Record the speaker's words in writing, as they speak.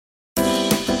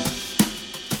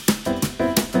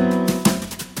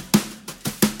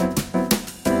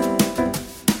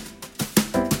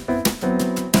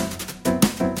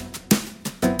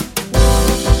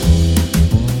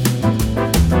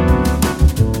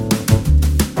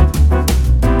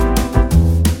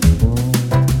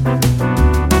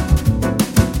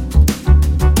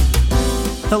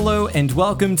and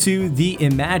welcome to the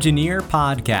Imagineer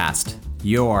Podcast,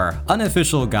 your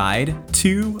unofficial guide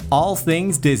to all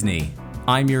things Disney.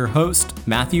 I'm your host,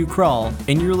 Matthew Krull,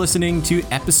 and you're listening to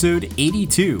episode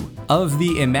 82 of the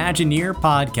Imagineer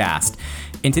Podcast.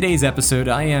 In today's episode,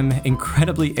 I am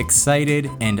incredibly excited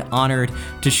and honored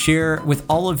to share with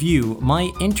all of you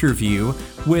my interview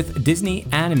with Disney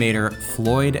animator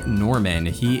Floyd Norman.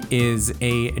 He is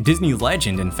a Disney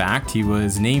legend, in fact. He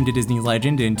was named a Disney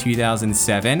legend in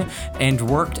 2007 and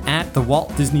worked at the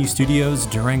Walt Disney Studios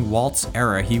during Walt's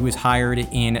era. He was hired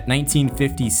in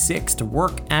 1956 to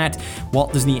work at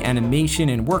Walt Disney Animation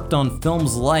and worked on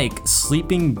films like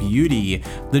Sleeping Beauty,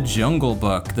 The Jungle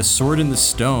Book, The Sword in the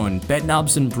Stone,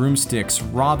 Bedknobs and Broomsticks,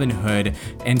 Robin Hood,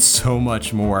 and so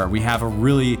much more. We have a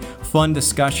really fun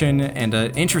discussion and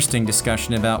an interesting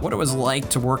discussion about what it was like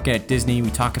to work at Disney. We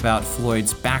talk about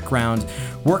Floyd's background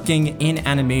working in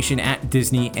animation at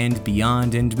Disney and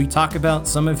beyond, and we talk about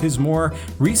some of his more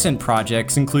recent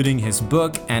projects, including his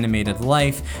book, Animated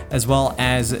Life, as well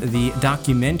as the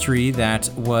documentary that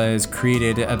was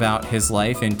created about his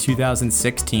life in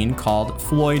 2016 called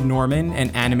Floyd Norman,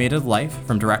 An Animated Life,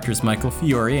 from directors Michael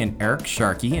Fiore and Eric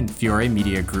Sharkey and Fiore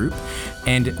Media Group,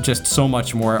 and just so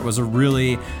much more. It was a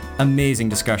really amazing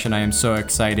discussion I am so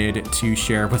excited to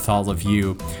share with all of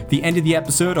you. At the end of the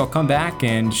episode, I'll come back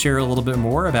and share a little bit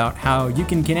more about how you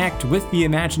can connect with the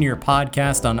Imagineer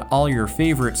Podcast on all your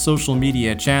favorite social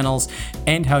media channels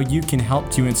and how you can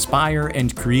help to inspire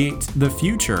and create the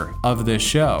future of this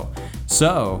show.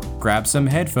 So grab some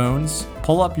headphones,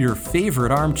 pull up your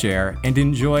favorite armchair, and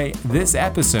enjoy this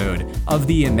episode of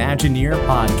the Imagineer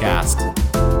Podcast.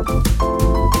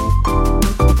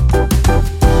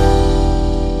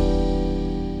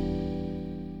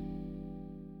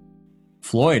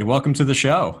 Floyd, welcome to the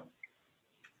show.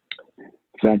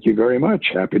 Thank you very much.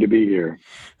 Happy to be here.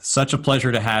 Such a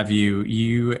pleasure to have you.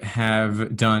 You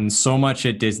have done so much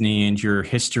at Disney and your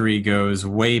history goes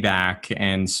way back.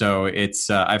 And so it's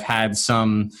I've had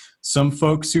some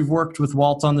folks who've worked with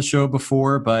Walt on the show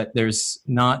before, but there's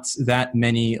not that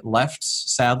many left,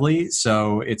 sadly.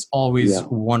 So it's always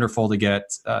wonderful to get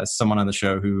someone on the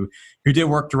show who did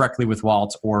work directly with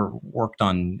Walt or worked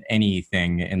on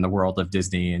anything in the world of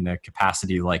Disney in a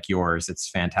capacity like yours. It's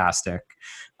fantastic.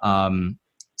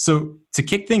 So to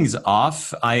kick things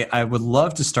off, I would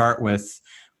love to start with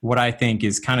what I think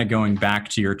is kind of going back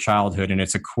to your childhood. And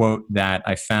it's a quote that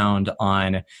I found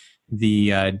on the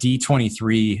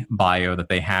D23 bio that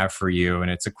they have for you.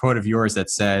 And it's a quote of yours that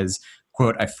says,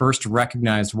 quote, "I first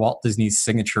recognized Walt Disney's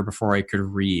signature before I could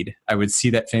read. I would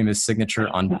see that famous signature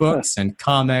on books and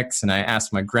comics. And I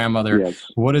asked my grandmother,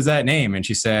 what is that name? And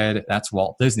she said, that's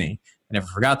Walt Disney. I never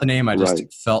forgot the name. I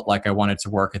just felt like I wanted to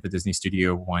work at the Disney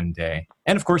studio one day."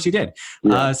 And of course you did.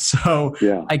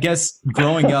 I guess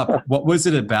growing up, what was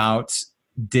it about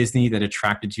Disney that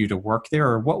attracted you to work there?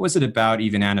 Or what was it about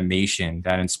even animation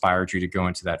that inspired you to go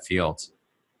into that field?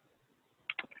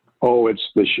 Oh, it's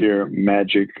the sheer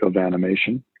magic of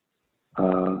animation.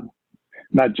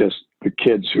 Not just the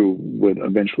kids who would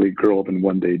eventually grow up and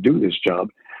one day do this job.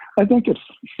 I think it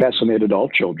fascinated all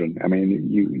children. I mean,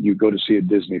 you go to see a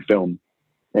Disney film,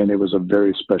 and it was a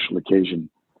very special occasion.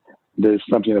 There's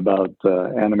something about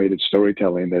animated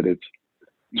storytelling that it's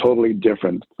totally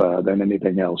different than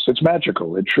anything else. It's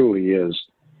magical. It truly is.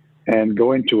 And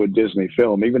going to a Disney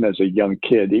film, even as a young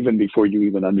kid, even before you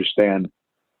even understand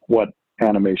what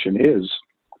animation is,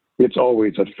 it's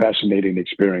always a fascinating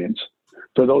experience.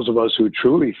 For those of us who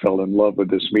truly fell in love with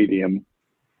this medium,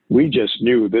 we just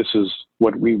knew this is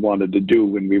what we wanted to do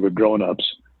when we were grown-ups.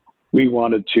 We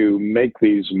wanted to make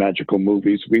these magical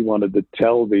movies. We wanted to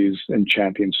tell these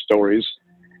enchanting stories.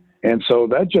 And so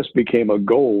that just became a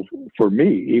goal for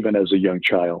me, even as a young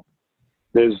child.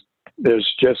 There's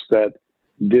just that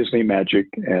Disney magic,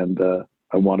 and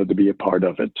I wanted to be a part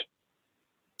of it.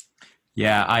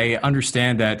 Yeah, I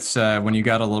understand that when you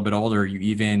got a little bit older, you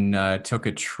even took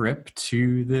a trip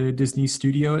to the Disney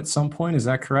studio at some point. Is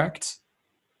that correct?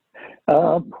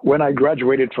 When I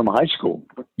graduated from high school.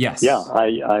 Yes. Yeah,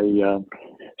 I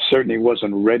certainly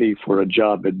wasn't ready for a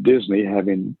job at Disney,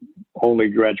 having only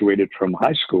graduated from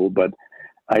high school, but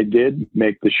I did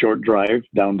make the short drive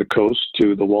down the coast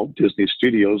to the Walt Disney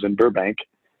Studios in Burbank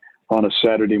on a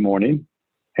Saturday morning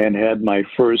and had my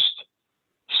first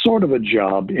sort of a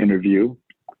job interview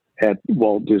at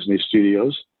Walt Disney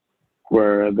Studios,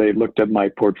 where they looked at my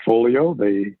portfolio,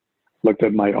 they looked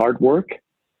at my artwork,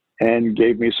 and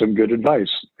gave me some good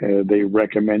advice. They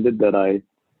recommended that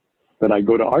I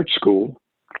go to art school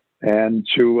and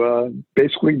to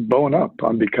basically bone up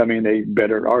on becoming a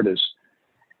better artist.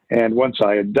 And once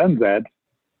I had done that,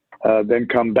 then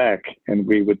come back and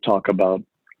we would talk about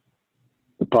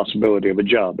the possibility of a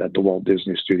job at the Walt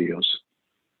Disney Studios.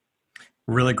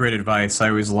 Really great advice. I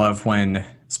always love when,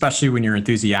 especially when you're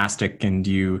enthusiastic and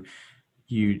you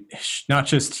not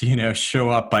just, show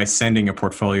up by sending a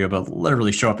portfolio, but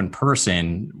literally show up in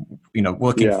person,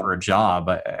 looking for a job.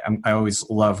 I always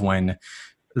love when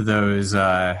those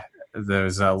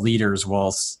leaders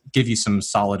will give you some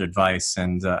solid advice.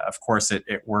 And of course,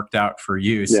 it worked out for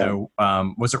you. Yeah. So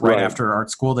was it right after art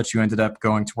school that you ended up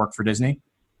going to work for Disney?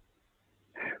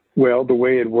 Well, the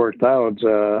way it worked out,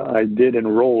 I did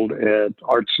enroll at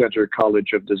Art Center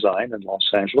College of Design in Los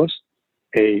Angeles,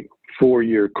 a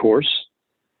 4-year course.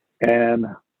 And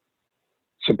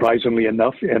surprisingly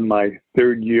enough, in my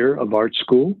 3rd year of art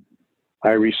school,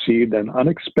 I received an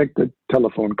unexpected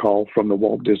telephone call from the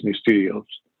Walt Disney Studios.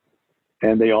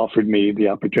 And they offered me the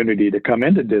opportunity to come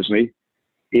into Disney.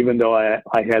 Even though I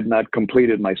had not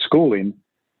completed my schooling,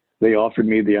 they offered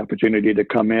me the opportunity to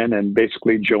come in and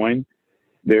basically join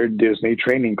their Disney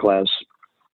training class.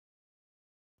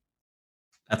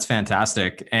 That's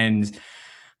fantastic. And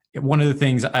one of the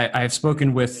things I've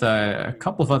spoken with a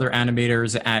couple of other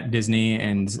animators at Disney,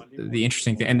 and the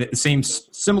interesting thing, and the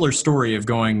similar story of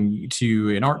going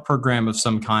to an art program of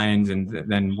some kind and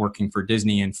then working for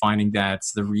Disney and finding that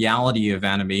the reality of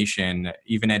animation,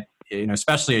 even at,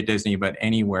 especially at Disney, but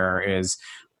anywhere, is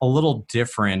a little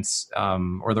different,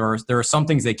 or there are some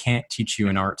things they can't teach you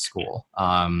in art school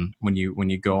when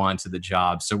you go on to the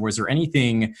job. So was there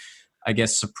anything, I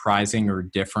guess, surprising or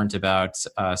different about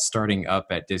starting up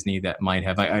at Disney that might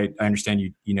have? I understand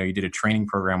you did a training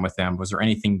program with them. Was there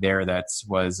anything there that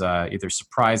was either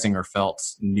surprising or felt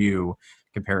new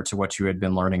compared to what you had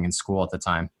been learning in school at the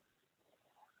time?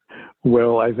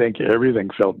 Well, I think everything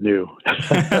felt new.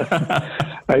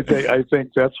 I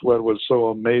think that's what was so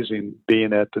amazing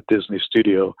being at the Disney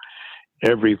studio.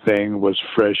 Everything was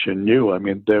fresh and new. I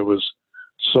mean, there was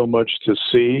so much to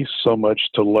see, so much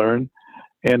to learn.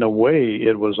 In a way,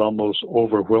 it was almost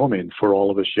overwhelming for all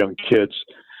of us young kids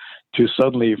to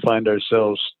suddenly find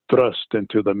ourselves thrust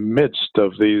into the midst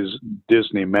of these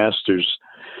Disney masters.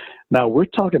 Now, we're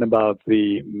talking about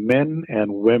the men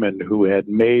and women who had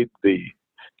made the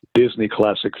Disney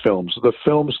classic films, the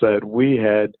films that we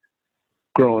had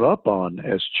grown up on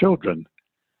as children.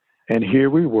 And here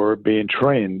we were being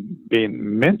trained, being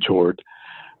mentored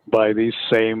by these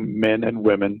same men and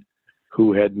women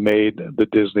who had made the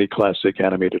Disney classic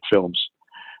animated films.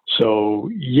 So,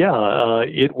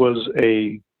 it was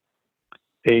a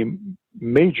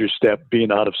major step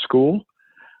being out of school.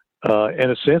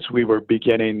 In a sense, we were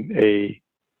beginning a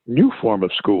new form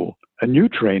of school, a new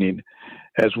training,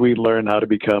 as we learn how to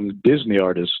become Disney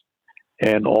artists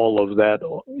and all of that,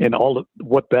 and all of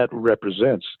what that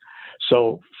represents.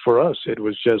 So for us, it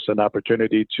was just an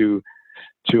opportunity to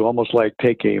almost like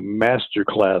take a master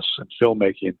class in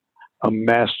filmmaking, a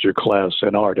master class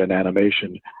in art and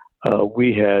animation.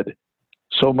 We had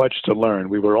so much to learn.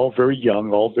 We were all very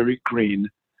young, all very green,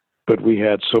 but we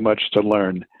had so much to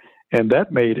learn. And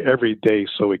that made every day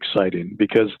so exciting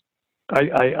because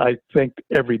I think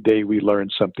every day we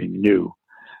learned something new.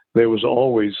 There was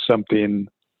always something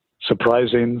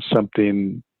surprising,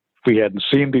 something we hadn't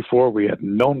seen before, we hadn't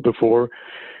known before.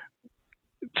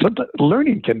 Sometimes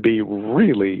learning can be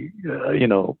really,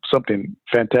 something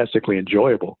fantastically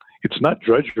enjoyable. It's not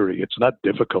drudgery. It's not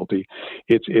difficulty.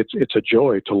 It's a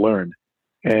joy to learn.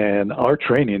 And our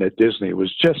training at Disney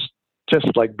was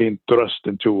just like being thrust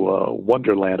into a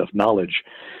wonderland of knowledge.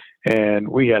 And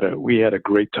we had a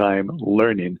great time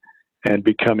learning and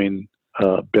becoming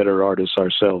better artists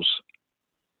ourselves.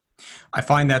 I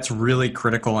find that's really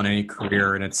critical in any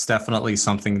career, and it's definitely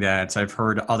something that I've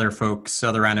heard other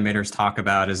animators talk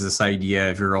about, is this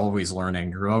idea of you're always learning,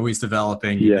 you're always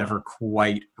developing, you never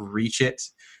quite reach it.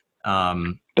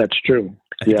 That's true.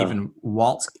 I think even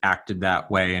Walt acted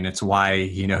that way, and it's why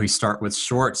he started with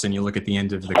shorts, and you look at the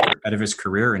end of his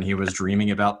career, and he was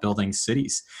dreaming about building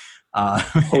cities.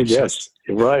 Yes,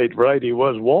 right. He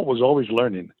was. Walt was always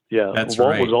learning. Yeah, that's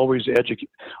Walt right. was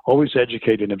always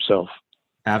educating himself.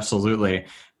 Absolutely.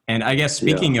 And I guess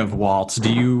speaking of Walt,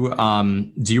 do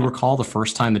you recall the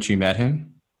first time that you met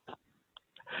him?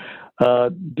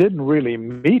 Didn't really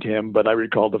meet him, but I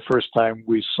recall the first time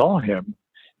we saw him,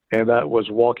 and that was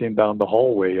walking down the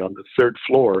hallway on the 3rd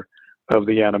floor of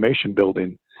the animation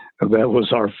building. And that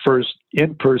was our first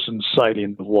in-person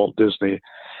sighting of Walt Disney.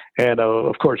 And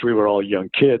of course, we were all young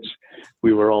kids.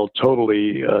 We were all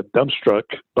totally dumbstruck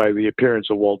by the appearance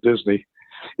of Walt Disney.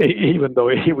 Even though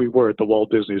we were at the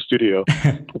Walt Disney Studio,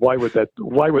 why would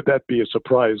that be a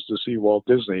surprise to see Walt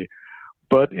Disney?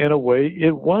 But in a way,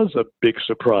 it was a big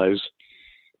surprise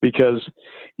because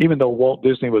even though Walt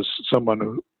Disney was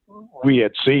someone we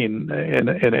had seen, in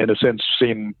a sense,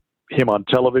 seen him on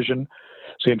television,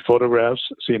 seen photographs,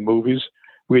 seen movies.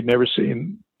 We had never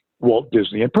seen Walt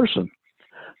Disney in person.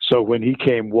 So when he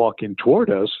came walking toward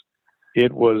us,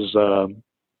 it was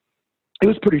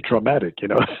pretty traumatic, you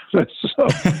know. So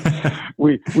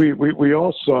we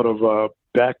all sort of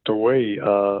backed away,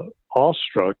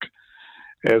 awestruck,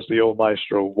 as the old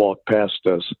maestro walked past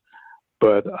us.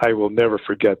 But I will never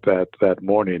forget that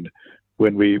morning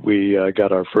when we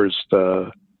got our first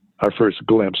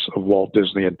glimpse of Walt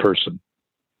Disney in person.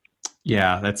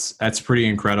 Yeah, that's pretty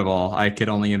incredible. I could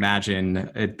only imagine.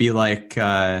 It'd be like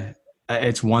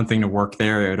it's one thing to work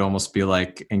there. It would almost be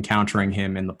like encountering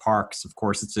him in the parks. Of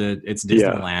course, it's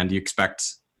Disneyland. Yeah. You expect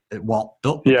Walt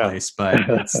built the place, but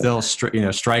it's still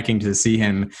striking to see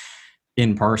him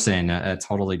in person. A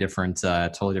totally different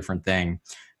thing.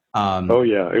 It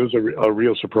was a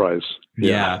real surprise.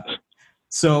 Yeah.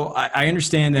 So I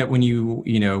understand that when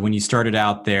you started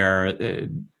out there,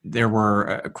 there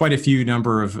were quite a few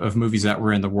number of movies that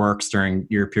were in the works during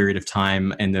your period of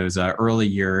time in those early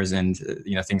years, and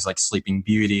things like Sleeping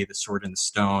Beauty, The Sword in the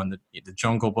Stone, the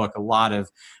Jungle Book, a lot of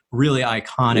really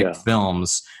iconic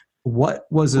films. What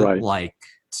was it like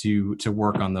to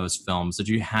work on those films? Did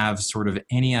you have sort of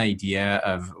any idea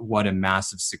of what a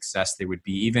massive success they would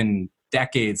be, even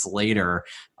decades later?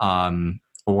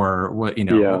 Or what,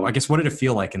 I guess, what did it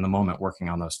feel like in the moment working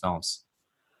on those films?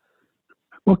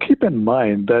 Well, keep in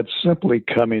mind that simply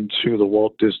coming to the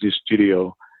Walt Disney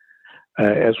Studio,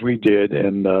 as we did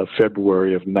in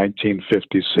February of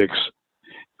 1956,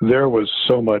 there was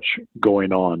so much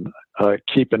going on.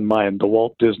 Keep in mind, the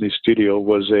Walt Disney Studio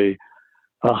was a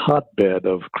hotbed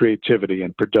of creativity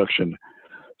and production.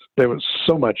 There was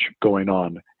so much going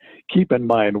on. Keep in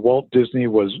mind, Walt Disney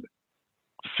was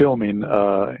filming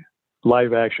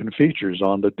live action features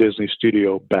on the Disney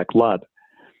Studio back lot.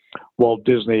 Walt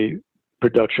Disney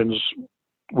Productions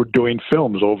were doing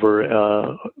films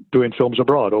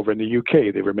abroad, over in the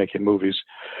UK. They were making movies.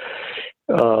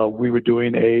 We were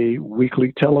doing a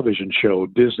weekly television show,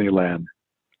 Disneyland.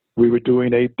 We were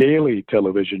doing a daily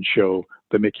television show,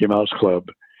 The Mickey Mouse Club.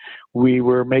 We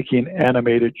were making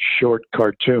animated short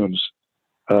cartoons,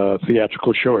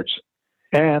 theatrical shorts.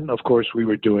 And, of course, we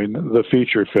were doing the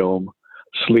feature film,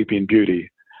 Sleeping Beauty.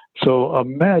 So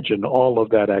imagine all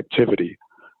of that activity.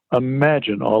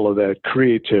 Imagine all of that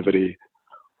creativity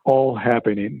all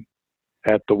happening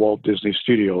at the Walt Disney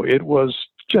Studio. It was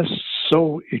just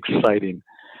so exciting.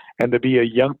 And to be a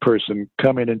young person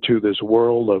coming into this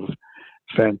world of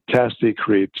fantastic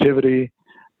creativity,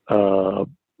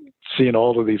 seeing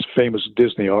all of these famous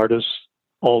Disney artists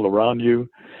all around you,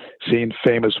 seeing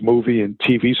famous movie and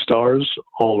TV stars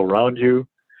all around you,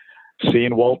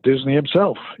 seeing Walt Disney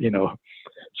himself,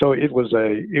 So it was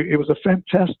a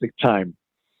fantastic time.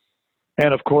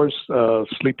 And of course,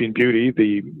 Sleeping Beauty,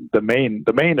 the main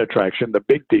attraction, the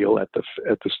big deal at the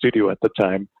studio at the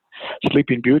time,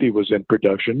 Sleeping Beauty was in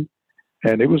production,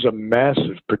 and it was a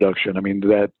massive production. I mean,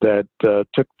 that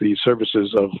took the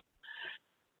services of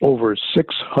over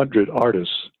 600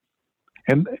 artists.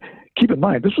 And keep in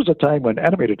mind, this was a time when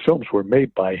animated films were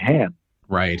made by hand.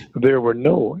 Right. There was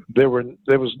no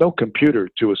computer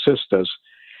to assist us.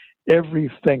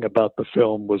 Everything about the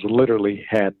film was literally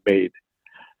handmade.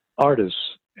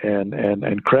 Artists and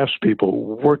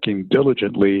craftspeople working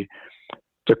diligently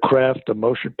to craft a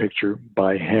motion picture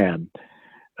by hand.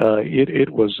 It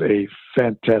was a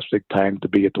fantastic time to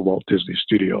be at the Walt Disney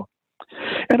Studio.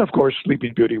 And of course,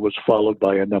 Sleeping Beauty was followed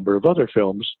by a number of other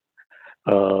films.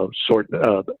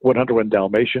 101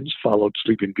 Dalmatians followed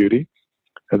Sleeping Beauty.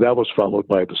 And that was followed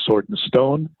by The Sword and the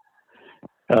Stone.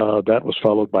 That was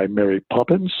followed by Mary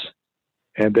Poppins.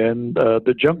 And then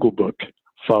The Jungle Book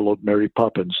followed Mary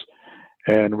Poppins.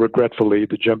 And regretfully,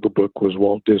 The Jungle Book was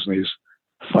Walt Disney's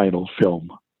final film.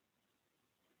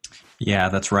 Yeah,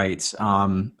 that's right.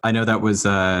 I know that was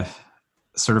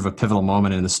sort of a pivotal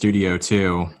moment in the studio,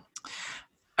 too.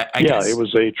 I guess, it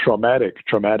was a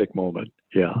traumatic moment.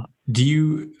 Yeah. Do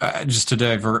you, just to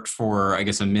divert for, I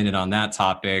guess, a minute on that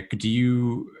topic, do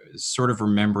you sort of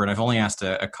remember, and I've only asked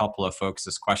a couple of folks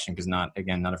this question because not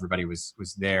everybody was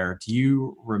there. Do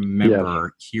you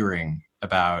remember hearing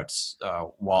about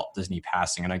Walt Disney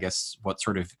passing, and I guess what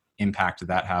sort of impact did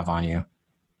that have on you?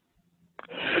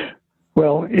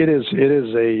 Well, it is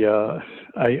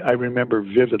I remember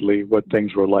vividly what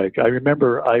things were like. I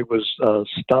remember I was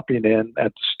stopping in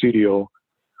at the studio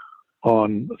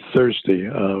on Thursday.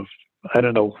 I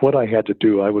don't know what I had to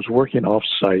do. I was working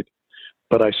off-site,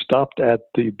 but I stopped at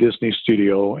the Disney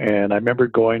studio, and I remember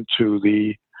going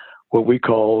to what we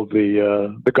call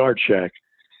the guard shack.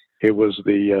 It was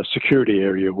the security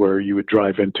area where you would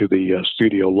drive into the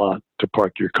studio lot to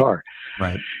park your car.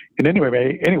 Right. And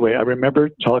anyway, I remember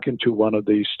talking to one of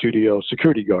the studio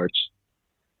security guards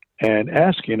and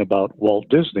asking about Walt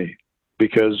Disney,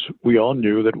 because we all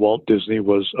knew that Walt Disney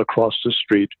was across the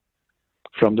street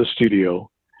from the studio.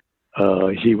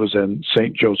 He was in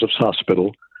St. Joseph's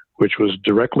Hospital, which was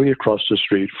directly across the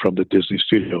street from the Disney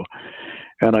studio.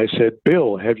 And I said,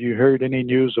 Bill, have you heard any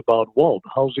news about Walt?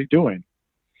 How's he doing?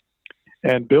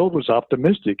 And Bill was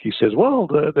optimistic. He says, well,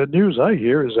 the news I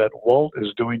hear is that Walt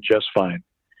is doing just fine.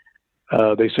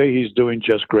 They say he's doing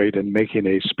just great and making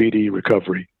a speedy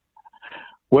recovery.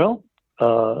 Well,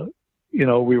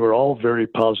 we were all very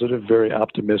positive, very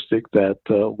optimistic that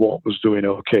Walt was doing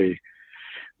okay.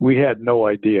 We had no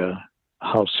idea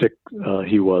how sick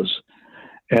he was.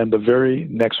 And the very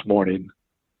next morning,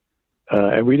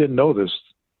 and we didn't know this,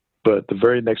 but the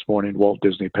very next morning, Walt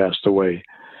Disney passed away.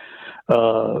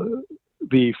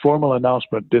 The formal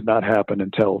announcement did not happen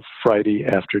until Friday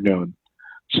afternoon.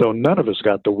 So none of us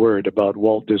got the word about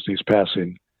Walt Disney's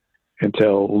passing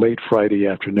until late Friday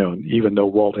afternoon, even though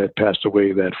Walt had passed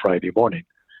away that Friday morning.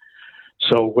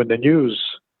 So when the news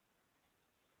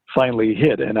finally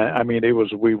hit, and it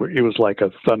was like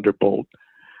a thunderbolt.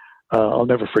 I'll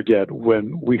never forget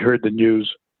when we heard the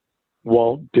news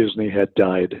Walt Disney had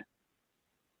died.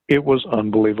 It was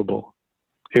unbelievable.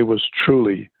 It was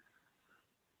truly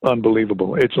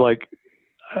unbelievable. It's like,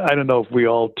 I don't know if we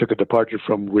all took a departure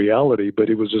from reality, but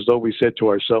it was as though we said to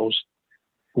ourselves,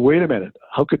 wait a minute,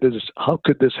 how could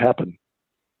this happen?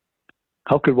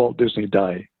 How could Walt Disney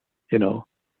die?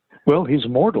 Well, he's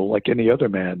mortal like any other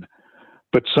man,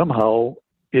 but somehow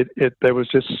there was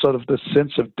just sort of this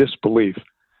sense of disbelief.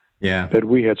 Yeah. That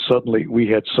we had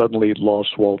suddenly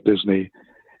lost Walt Disney,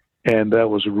 and that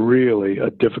was really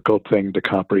a difficult thing to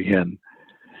comprehend.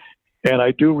 And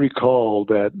I do recall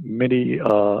that many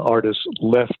artists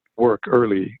left work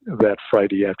early that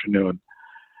Friday afternoon.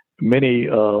 Many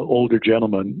older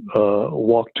gentlemen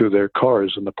walked to their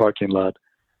cars in the parking lot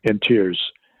in tears.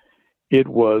 It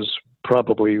was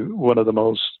probably one of the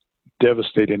most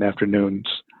devastating afternoons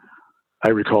I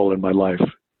recall in my life.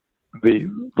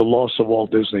 The loss of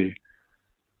Walt Disney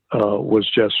was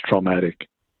just traumatic.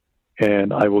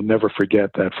 And I will never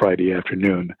forget that Friday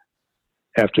afternoon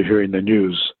after hearing the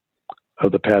news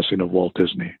of the passing of Walt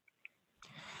Disney.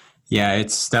 Yeah,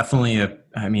 it's definitely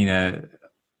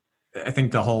I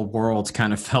think the whole world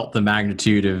kind of felt the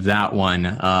magnitude of that one.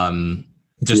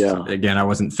 Again, I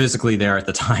wasn't physically there at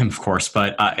the time, of course,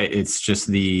 but it's just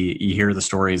you hear the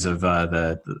stories of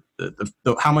the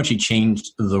how much he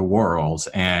changed the world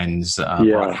and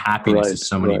brought happiness to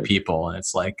so many people. And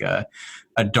it's like a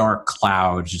dark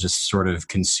cloud just sort of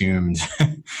consumed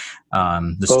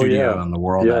the studio and the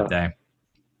world that day.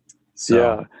 So.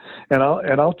 Yeah, and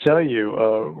I'll tell you,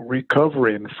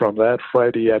 recovering from that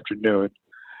Friday afternoon,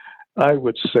 I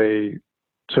would say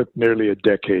took nearly a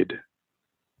decade.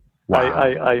 Wow.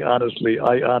 I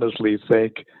honestly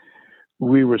think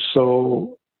we were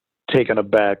so taken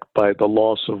aback by the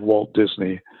loss of Walt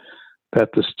Disney that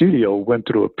the studio went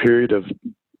through a period of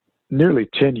nearly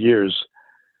 10 years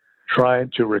trying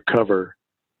to recover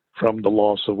from the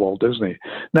loss of Walt Disney.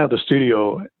 Now, the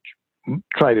studio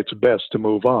tried its best to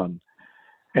move on.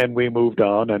 And we moved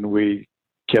on and we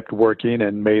kept working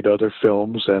and made other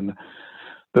films, and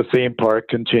the theme park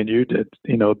continued at,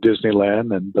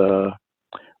 Disneyland, and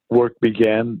work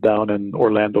began down in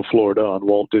Orlando, Florida on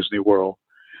Walt Disney World.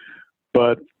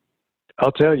 But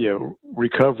I'll tell you,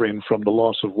 recovering from the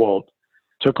loss of Walt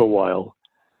took a while.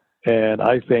 And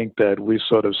I think that we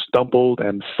sort of stumbled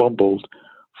and fumbled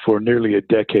for nearly a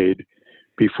decade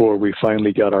before we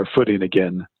finally got our footing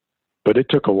again. But it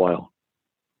took a while.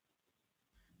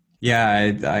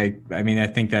 Yeah, I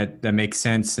think that makes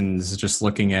sense. And just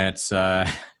looking at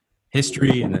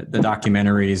history and the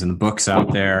documentaries and the books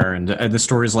out there and the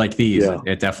stories like these,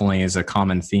 it definitely is a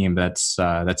common theme that's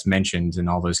mentioned in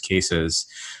all those cases.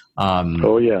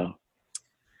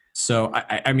 So,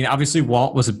 obviously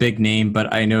Walt was a big name,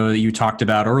 but I know that you talked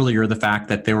about earlier the fact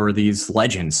that there were these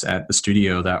legends at the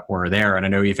studio that were there. And I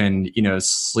know even,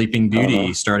 Sleeping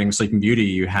Beauty, starting with Sleeping Beauty,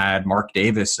 you had Mark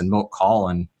Davis and Milt Kahl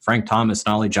and Frank Thomas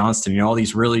and Ollie Johnston, all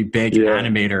these really big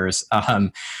animators.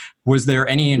 Was there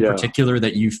any in particular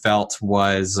that you felt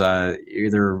was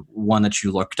either one that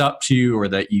you looked up to or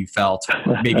that you felt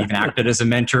maybe even acted as a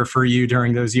mentor for you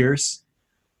during those years?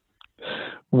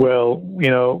 Well,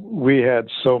 we had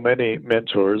so many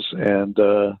mentors, and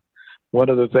one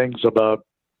of the things about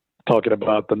talking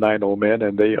about the Nine Old Men,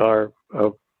 and they are a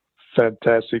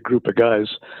fantastic group of guys,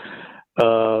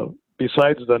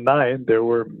 besides the 9, there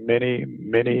were many,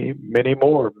 many, many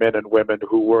more men and women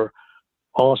who were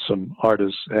awesome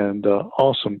artists and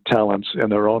awesome talents in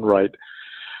their own right,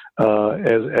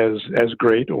 as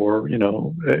great, or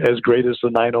as great as the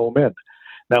 9 old men.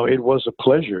 Now, it was a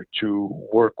pleasure to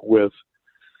work with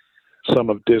some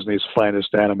of Disney's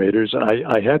finest animators, and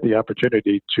I had the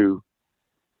opportunity to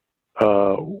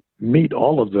meet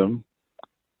all of them,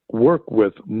 work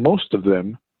with most of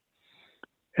them,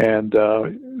 and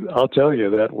I'll tell you,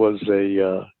 that was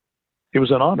it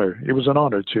was an honor. It was an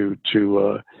honor to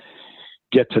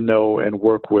get to know and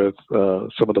work with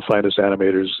some of the finest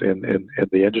animators in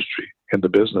the industry, in the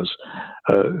business.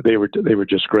 They were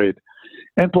just great,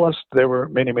 and plus there were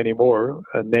many, many more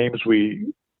names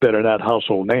that are not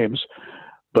household names,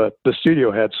 but the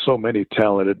studio had so many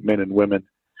talented men and women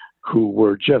who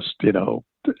were just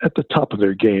at the top of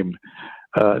their game.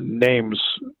 Names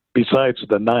besides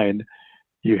the 9.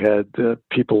 You had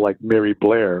people like Mary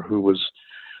Blair, who was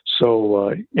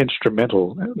so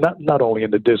instrumental, not only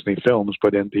in the Disney films,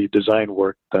 but in the design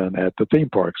work done at the theme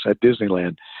parks at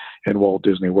Disneyland and Walt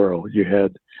Disney World. You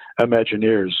had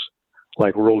Imagineers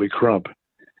like Rolly Crump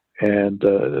and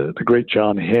the great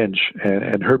John Hinch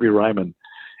and Herbie Ryman,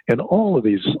 and all of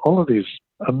these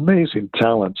amazing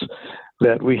talents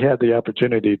that we had the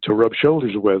opportunity to rub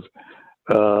shoulders with.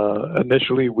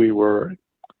 Initially,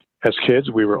 as kids,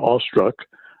 we were awestruck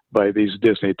by these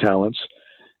Disney talents,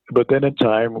 but then in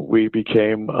time, we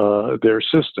became their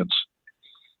assistants,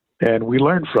 and we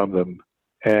learned from them.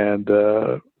 And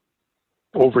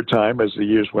over time, as the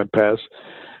years went past,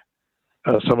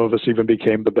 some of us even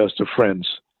became the best of friends.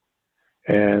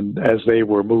 And as they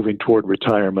were moving toward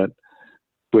retirement,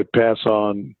 would pass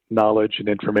on knowledge and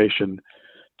information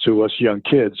to us young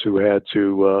kids who had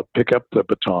to pick up the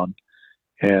baton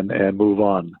and move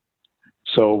on.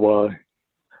 So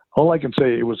all I can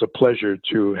say, it was a pleasure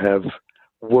to have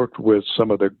worked with some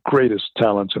of the greatest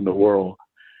talents in the world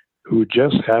who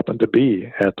just happened to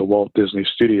be at the Walt Disney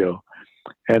Studio,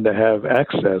 and to have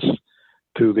access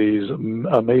to these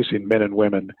amazing men and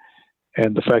women,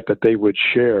 and the fact that they would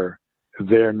share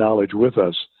their knowledge with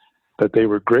us, that they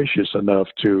were gracious enough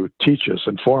to teach us,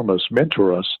 inform us,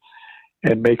 mentor us,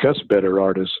 and make us better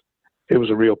artists. It was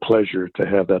a real pleasure to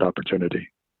have that opportunity.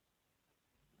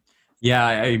 Yeah,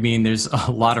 I mean, there's a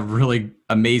lot of really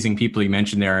amazing people you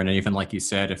mentioned there. And even like you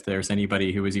said, if there's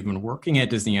anybody who was even working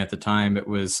at Disney at the time, it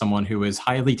was someone who was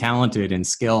highly talented and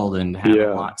skilled and had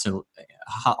a lot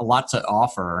to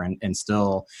offer, and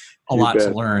still a lot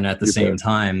to learn at the same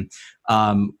time.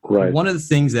 Right. One of the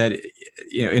things that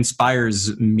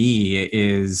inspires me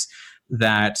is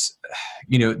that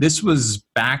this was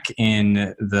back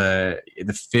in the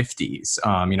 50s,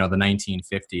 the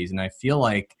 1950s, and I feel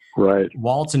like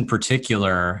Walt in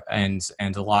particular, and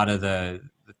a lot of the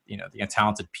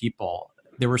talented people,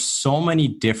 there were so many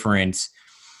different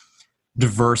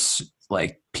diverse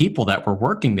people that were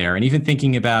working there. And even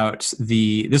thinking about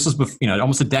this was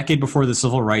almost a decade before the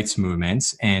civil rights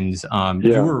movement, and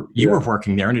you were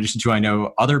working there in addition to, I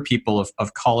know, other people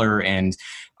of color and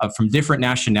from different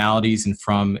nationalities, and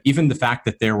from even the fact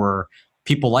that there were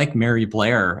people like Mary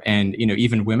Blair, and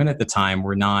even women at the time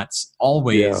were not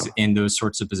always in those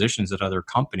sorts of positions at other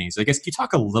companies. I guess, can you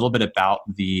talk a little bit about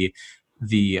the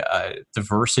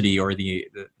diversity or the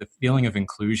feeling of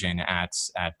inclusion at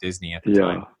Disney at the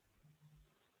time?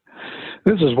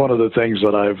 This is one of the things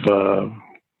that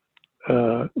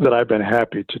I've been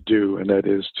happy to do, and that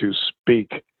is to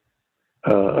speak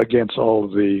against all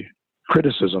of the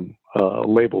criticism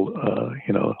leveled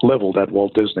at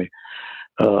Walt Disney.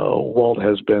 Walt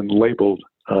has been labeled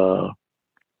a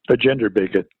gender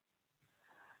bigot.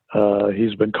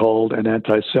 He's been called an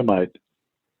anti-Semite,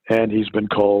 and he's been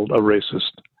called a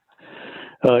racist.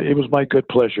 It was my good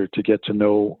pleasure to get to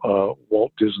know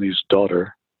Walt Disney's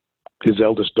daughter, his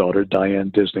eldest daughter, Diane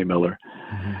Disney Miller.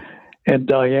 Mm-hmm. And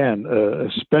Diane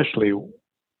especially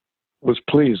was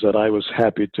pleased that I was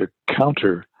happy to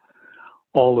counter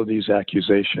all of these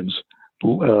accusations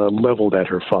leveled at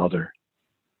her father.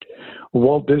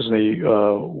 Walt Disney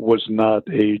was not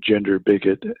a gender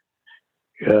bigot.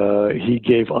 He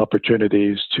gave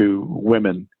opportunities to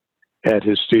women at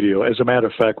his studio. As a matter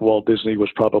of fact, Walt Disney was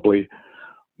probably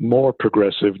more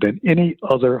progressive than any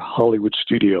other Hollywood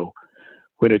studio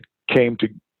when it came to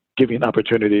giving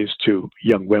opportunities to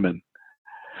young women.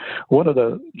 One of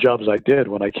the jobs I did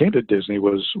when I came to Disney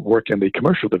was work in the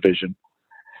commercial division,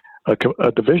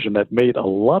 a division that made a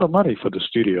lot of money for the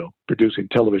studio, producing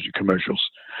television commercials.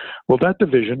 Well, that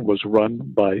division was run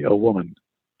by a woman,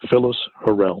 Phyllis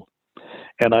Harrell.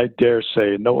 And I dare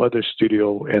say no other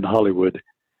studio in Hollywood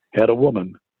had a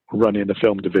woman running the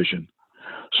film division.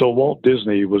 So Walt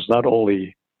Disney was not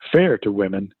only fair to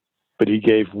women, but he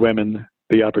gave women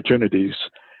the opportunities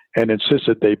and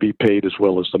insisted they be paid as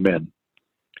well as the men.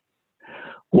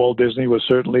 Walt Disney was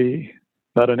certainly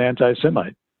not an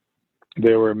anti-Semite.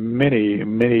 There were many,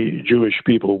 many Jewish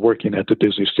people working at the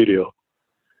Disney studio.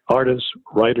 Artists,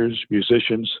 writers,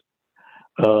 musicians.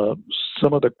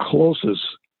 Some of the closest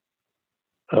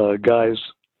guys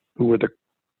who were the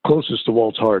closest to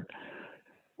Walt's heart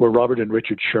were Robert and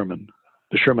Richard Sherman,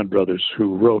 the Sherman brothers,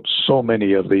 who wrote so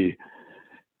many of the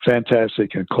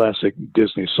fantastic and classic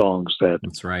Disney songs that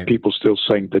That's right. people still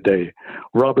sing today.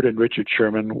 Robert and Richard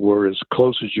Sherman were as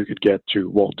close as you could get to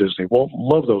Walt Disney. Walt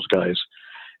loved those guys,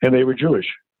 and they were Jewish.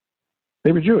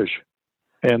 They were Jewish,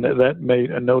 and that made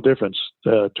no difference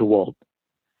to Walt.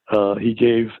 He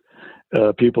gave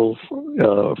people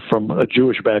from a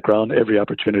Jewish background every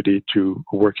opportunity to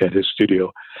work at his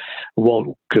studio.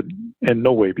 Walt could in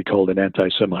no way be called an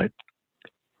anti-Semite.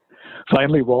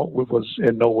 Finally, Walt was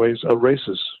in no ways a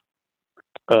racist.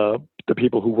 The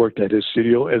people who worked at his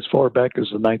studio as far back as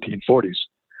the 1940s,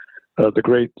 the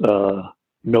great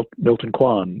Milton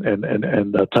Kwan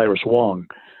and Tyrus Wong,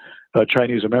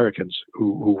 Chinese Americans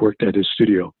who worked at his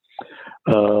studio.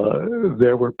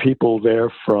 There were people there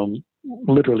from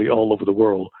literally all over the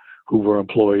world who were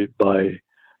employed by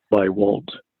Walt.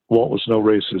 Walt was no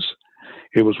racist.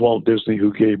 It was Walt Disney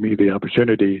who gave me the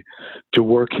opportunity to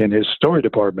work in his story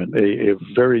department, a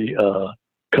very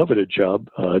coveted job,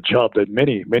 a job that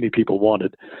many, many people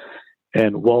wanted.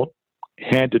 And Walt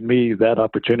handed me that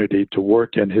opportunity to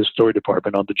work in his story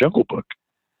department on the Jungle Book.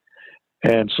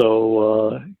 And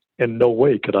so in no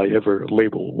way could I ever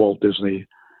label Walt Disney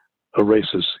a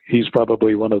racist. He's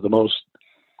probably one of the most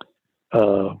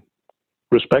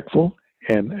respectful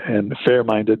and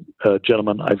fair-minded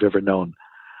gentlemen I've ever known.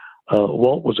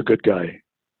 Walt was a good guy.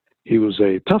 He was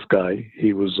a tough guy.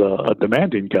 He was a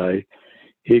demanding guy.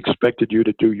 He expected you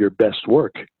to do your best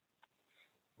work.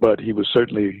 But he was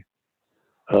certainly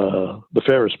the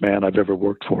fairest man I've ever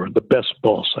worked for, the best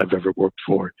boss I've ever worked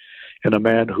for, and a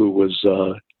man who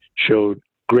showed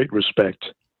great respect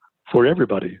for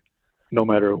everybody, no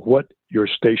matter what your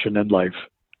station in life.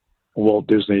 Walt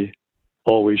Disney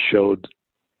always showed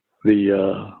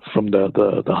from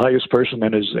the highest person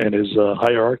in his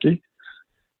hierarchy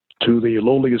to the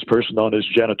lowliest person on his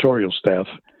janitorial staff.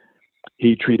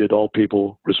 He treated all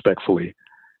people respectfully,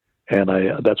 and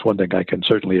that's one thing I can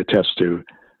certainly attest to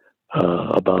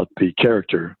about the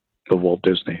character of Walt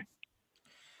Disney.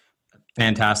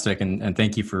 Fantastic, and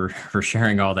thank you for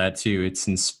sharing all that too. It's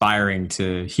inspiring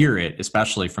to hear it,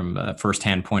 especially from a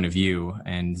firsthand point of view,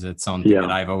 and it's something that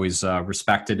I've always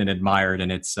respected and admired. And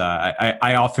it's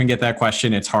I often get that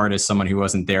question. It's hard as someone who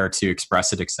wasn't there to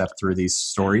express it except through these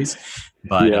stories,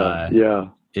 but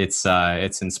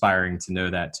it's inspiring to know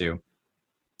that too.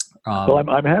 Well,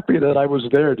 I'm happy that I was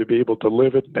there to be able to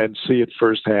live it and see it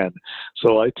firsthand.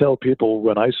 So I tell people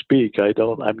when I speak,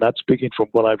 I'm not speaking from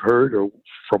what I've heard or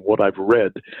from what I've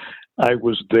read. I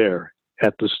was there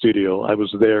at the studio. I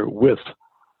was there with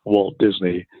Walt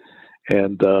Disney,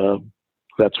 and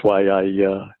that's why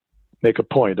I make a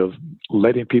point of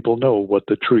letting people know what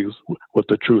the truth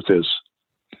is.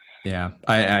 Yeah,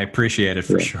 I appreciate it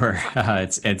for sure.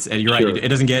 It's you're right. It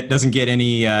doesn't get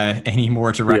any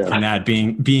more direct than that.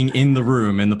 Being in the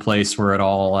room, in the place where it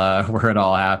all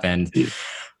happened.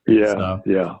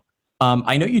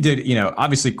 I know you did,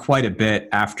 obviously quite a bit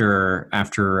after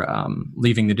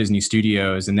leaving the Disney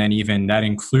Studios, and then even that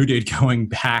included going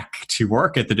back to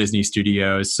work at the Disney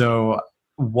Studios. So,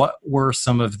 what were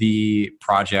some of the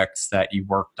projects that you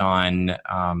worked on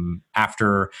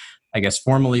after, I guess,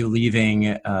 formally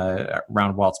leaving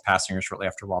around Walt's passing or shortly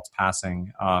after Walt's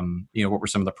passing? What were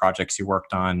some of the projects you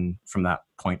worked on from that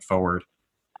point forward?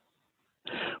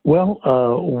 Well,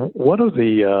 one of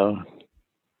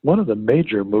the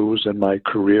major moves in my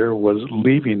career was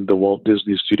leaving the Walt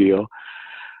Disney Studio.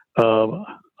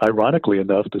 Ironically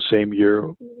enough, the same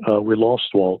year we lost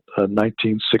Walt,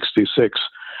 1966,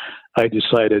 I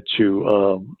decided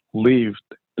to leave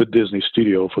the Disney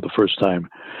Studio for the first time,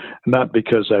 not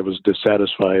because I was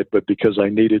dissatisfied, but because I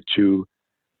needed to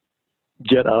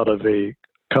get out of a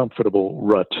comfortable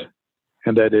rut,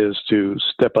 and that is to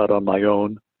step out on my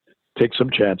own, take some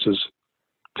chances,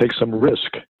 take some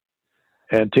risk.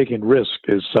 And taking risk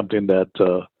is something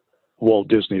that Walt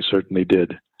Disney certainly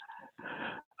did.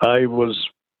 I was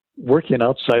working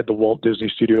outside the Walt Disney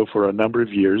Studio for a number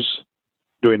of years,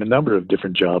 doing a number of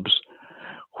different jobs,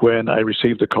 when I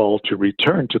received a call to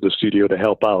return to the studio to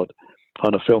help out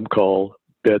on a film called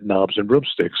Bed Knobs and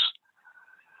Broomsticks,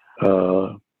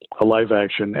 a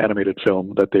live-action animated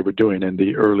film that they were doing in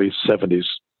the early 70s.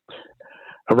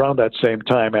 around that same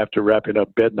time, after wrapping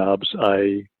up Bedknobs,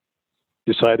 I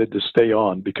decided to stay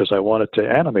on because I wanted to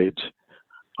animate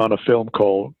on a film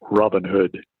called Robin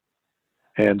Hood.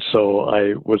 And so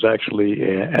I was actually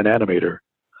an animator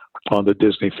on the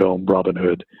Disney film Robin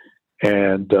Hood,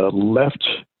 and left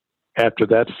after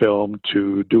that film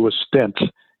to do a stint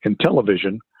in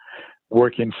television,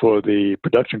 working for the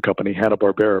production company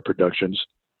Hanna-Barbera Productions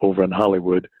over in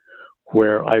Hollywood,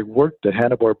 where I worked at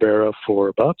Hanna-Barbera for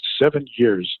about 7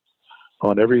 years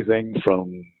on everything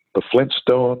from the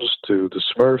Flintstones to the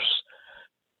Smurfs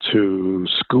to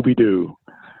Scooby-Doo,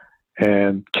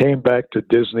 and came back to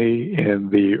Disney in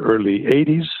the early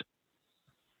 80s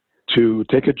to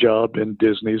take a job in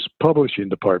Disney's publishing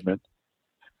department,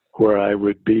 where I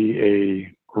would be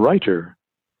a writer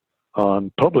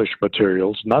on published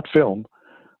materials, not film,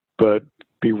 but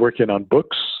be working on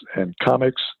books and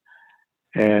comics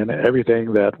and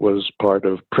everything that was part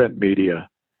of print media.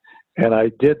 And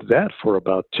I did that for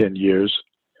about 10 years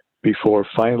before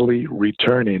finally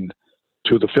returning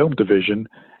to the film division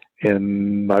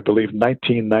in, I believe,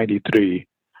 1993.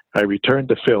 I returned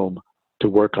to film to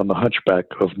work on The Hunchback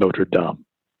of Notre Dame.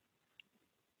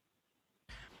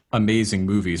 Amazing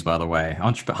movies, by the way.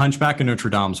 Hunchback of Notre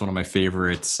Dame is one of my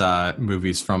favorites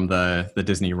movies from the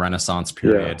Disney Renaissance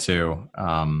period, too.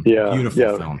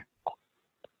 Beautiful film.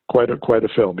 Quite a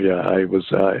film, yeah. I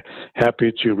was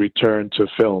happy to return to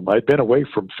film. I'd been away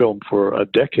from film for a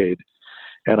decade,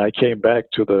 and I came back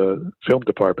to the film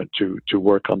department to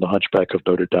work on The Hunchback of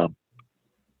Notre Dame.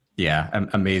 Yeah,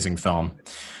 amazing film.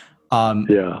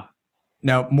 Yeah.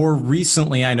 Now, more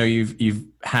recently, I know you've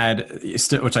had,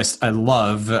 which I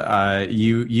love.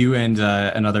 You and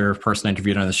another person I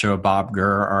interviewed on the show, Bob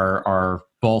Gurr, are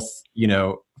both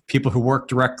people who worked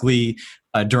directly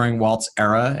during Walt's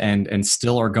era and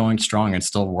still are going strong and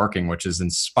still working, which is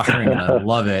inspiring, and I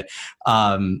love it.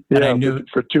 And I knew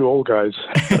for two old guys,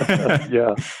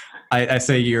 yeah. I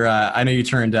say you're. I know you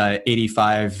turned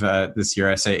 85 this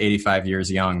year. I say 85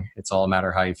 years young. It's all a matter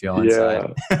of how you feel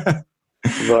inside.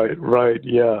 Right.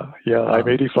 Yeah. I'm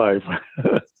 85.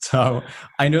 So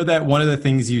I know that one of the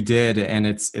things you did, and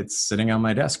it's sitting on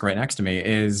my desk right next to me,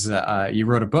 is you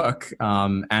wrote a book,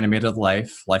 Animated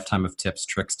Life: Lifetime of Tips,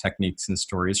 Tricks, Techniques, and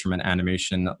Stories from an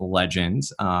Animation Legend.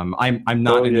 I'm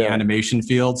not in the animation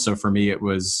field, so for me it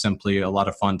was simply a lot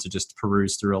of fun to just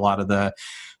peruse through a lot of the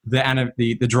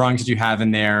drawings that you have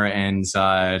in there, and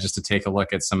just to take a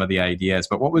look at some of the ideas.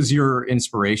 But what was your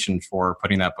inspiration for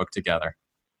putting that book together?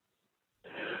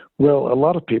 Well, a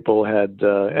lot of people had,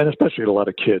 and especially a lot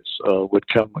of kids, would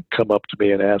come up to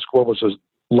me and ask, what was it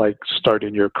like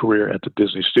starting your career at the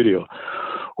Disney studio?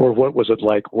 Or what was it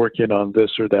like working on this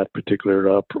or that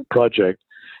particular project?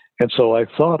 And so I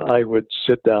thought I would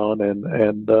sit down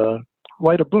and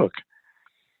write a book.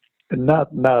 And not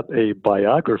a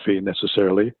biography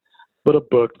necessarily, but a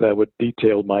book that would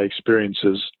detail my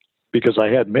experiences, because I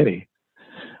had many,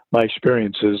 my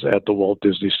experiences at the Walt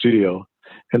Disney Studio.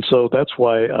 And so that's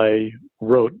why I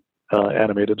wrote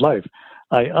Animated Life.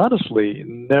 I honestly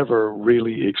never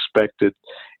really expected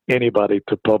anybody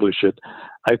to publish it.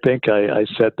 I think I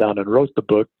sat down and wrote the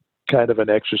book, kind of an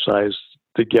exercise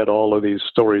to get all of these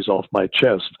stories off my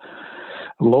chest.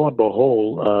 Lo and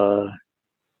behold,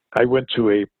 I went to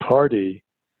a party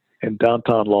in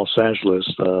downtown Los Angeles.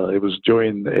 It was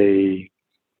during the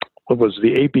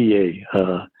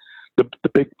ABA, the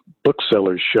big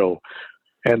booksellers show.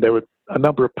 And there were a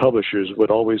number of publishers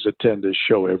would always attend this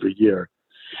show every year.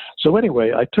 So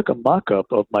anyway, I took a mock-up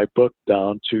of my book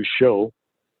down to show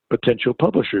potential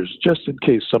publishers, just in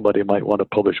case somebody might want to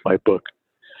publish my book.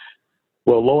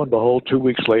 Well, lo and behold, 2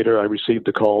 weeks later, I received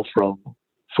a call from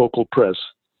Focal Press,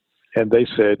 and they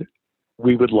said,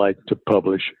 we would like to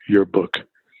publish your book.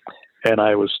 And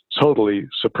I was totally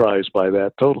surprised by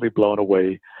that, totally blown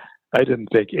away. I didn't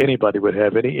think anybody would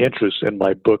have any interest in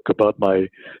my book about my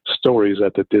stories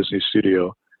at the Disney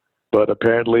studio, but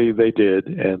apparently they did.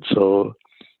 And so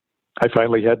I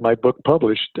finally had my book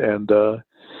published, and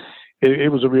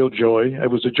it was a real joy. It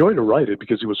was a joy to write it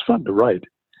because it was fun to write,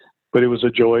 but it was a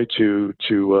joy to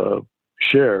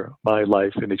share my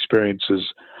life and experiences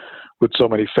with so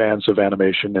many fans of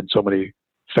animation and so many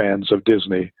fans of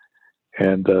Disney.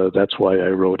 And that's why I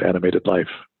wrote Animated Life.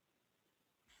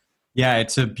 Yeah,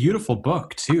 it's a beautiful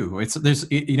book too.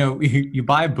 You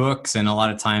buy books and a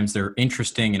lot of times they're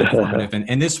interesting and informative,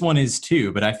 and this one is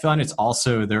too. But I find it's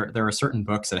also there are certain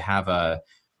books that have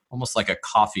almost like a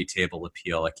coffee table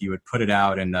appeal. Like you would put it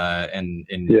out in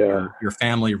your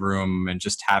family room and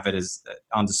just have it as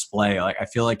on display. Like I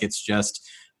feel like it's just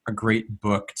a great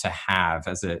book to have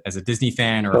as a Disney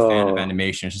fan or a fan of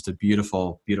animation. It's just a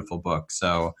beautiful, beautiful book.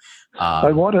 So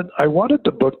I wanted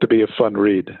the book to be a fun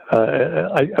read.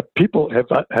 People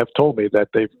have told me that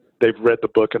they've read the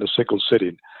book in a single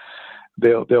sitting.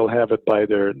 They'll have it by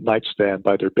their nightstand,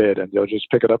 by their bed, and they'll just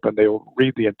pick it up and they'll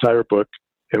read the entire book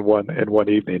in one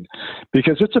evening,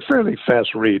 because it's a fairly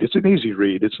fast read. It's an easy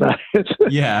read. It's not.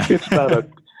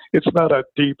 It's not a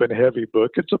deep and heavy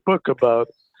book. It's a book about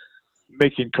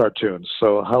making cartoons.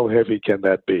 So how heavy can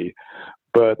that be?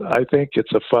 But I think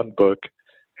it's a fun book,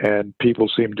 and people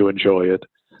seem to enjoy it.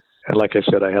 And like I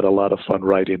said, I had a lot of fun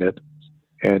writing it,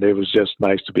 and it was just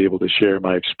nice to be able to share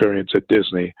my experience at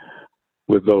Disney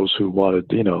with those who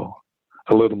wanted,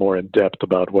 a little more in depth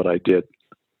about what I did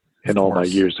in all my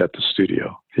years at the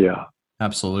studio. Yeah.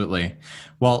 Absolutely.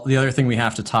 Well, the other thing we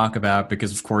have to talk about,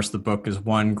 because of course the book is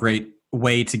one great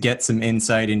way to get some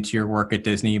insight into your work at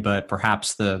Disney, but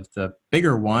perhaps the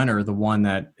bigger one, or the one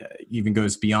that even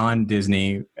goes beyond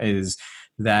Disney, is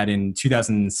that in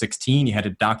 2016 you had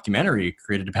a documentary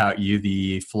created about you,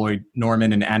 the Floyd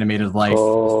Norman and Animated Life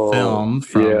film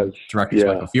from directors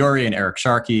Michael Fiore and Eric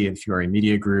Sharkey and Fiore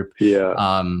Media Group.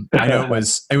 I know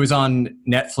it was on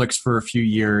Netflix for a few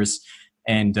years,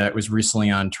 and it was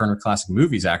recently on Turner Classic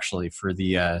Movies, actually, for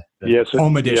the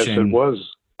home edition. Yes, it was.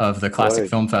 Of the Classic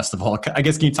Film Festival. I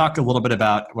guess, can you talk a little bit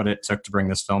about what it took to bring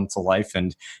this film to life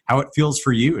and how it feels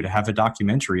for you to have a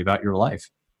documentary about your life?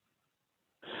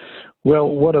 Well,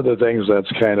 one of the things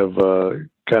that's kind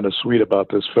of sweet about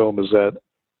this film is that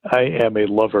I am a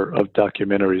lover of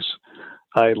documentaries.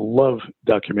 I love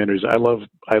documentaries. I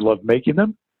love making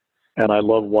them, and I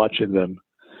love watching them.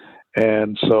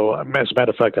 And so, as a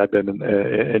matter of fact, I've been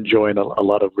enjoying a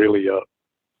lot of really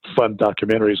fun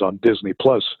documentaries on Disney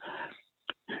Plus,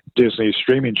 Disney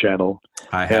streaming channel.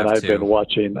 I've been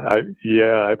watching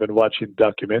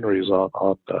documentaries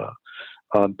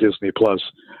on Disney Plus.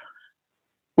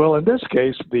 Well, in this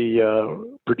case,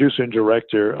 the producer and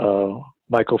director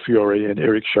Michael Fiore and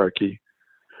Eric Sharkey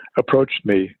approached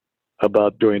me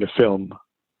about doing a film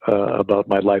about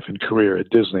my life and career at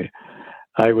Disney.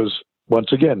 I was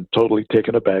once again totally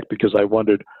taken aback, because I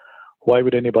wondered, why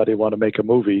would anybody want to make a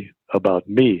movie about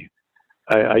me?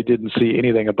 I didn't see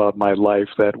anything about my life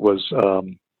that was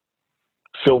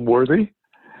film worthy.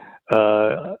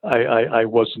 I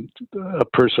wasn't a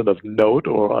person of note,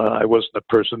 or I wasn't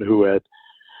a person who had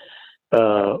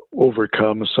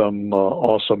overcome some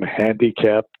awesome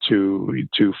handicap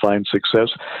to find success.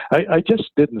 I just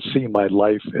didn't see my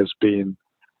life as being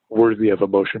worthy of a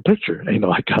motion picture.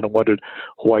 I kind of wondered,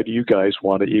 why do you guys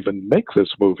want to even make this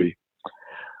movie?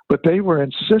 But they were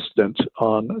insistent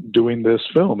on doing this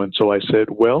film. And so I said,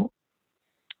 well,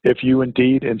 if you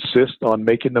indeed insist on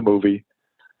making the movie,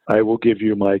 I will give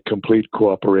you my complete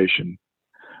cooperation.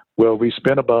 Well, we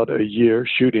spent about a year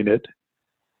shooting it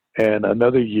and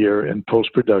another year in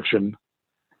post-production.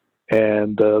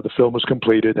 And the film was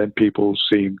completed, and people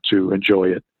seemed to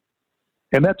enjoy it.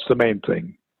 And that's the main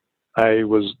thing. I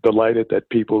was delighted that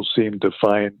people seemed to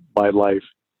find my life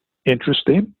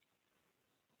interesting.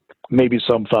 Maybe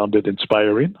some found it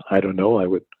inspiring. I don't know. I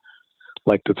would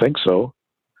like to think so.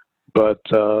 But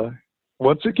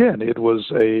once again, it was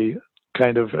a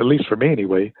kind of, at least for me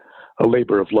anyway, a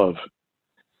labor of love.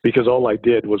 Because all I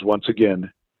did was, once again,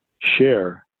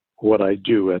 share what I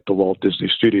do at the Walt Disney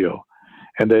Studio.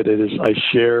 And that it is, I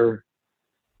share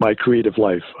my creative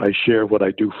life. I share what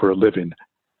I do for a living.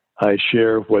 I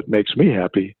share what makes me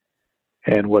happy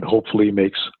and what hopefully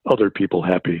makes other people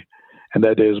happy. And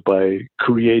that is by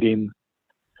creating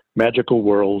magical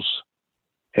worlds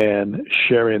and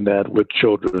sharing that with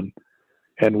children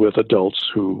and with adults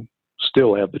who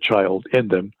still have the child in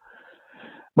them,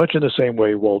 much in the same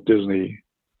way Walt Disney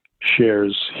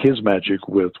shares his magic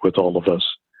with all of us.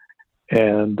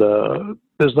 And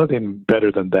there's nothing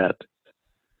better than that.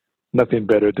 Nothing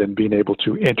better than being able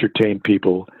to entertain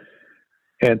people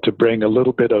and to bring a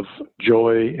little bit of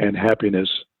joy and happiness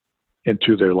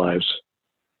into their lives.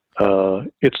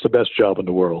 It's the best job in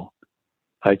the world.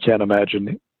 I can't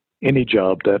imagine any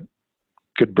job that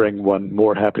could bring one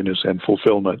more happiness and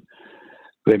fulfillment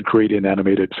than creating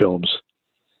animated films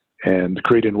and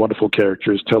creating wonderful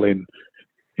characters, telling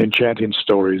enchanting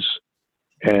stories.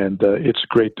 And it's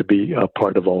great to be a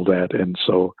part of all that. And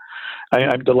so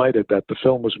I'm delighted that the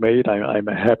film was made. I'm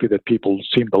happy that people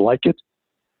seem to like it.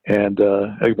 And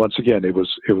once again, it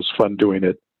was fun doing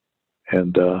it.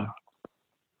 And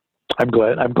I'm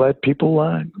glad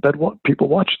people people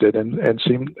watched it and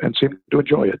seemed to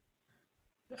enjoy it.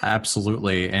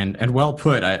 Absolutely, and well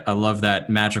put. I love that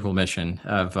magical mission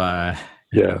of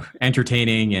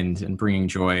entertaining and bringing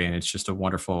joy. And it's just a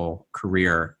wonderful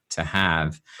career to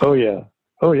have. Oh, yeah.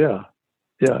 Oh, yeah.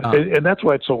 Yeah. And that's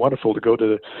why it's so wonderful to go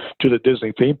to the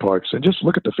Disney theme parks and just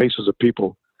look at the faces of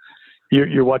people.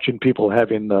 You're watching people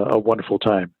having a wonderful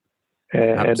time.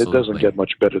 And it doesn't get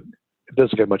much better. It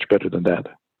doesn't get much better than that.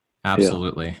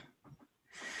 Absolutely. Yeah.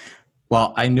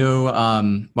 Well, I know,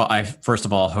 I first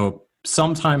of all hope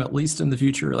sometime, at least in the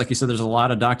future, like you said, there's a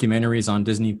lot of documentaries on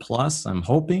Disney Plus. I'm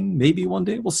hoping maybe one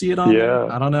day we'll see it on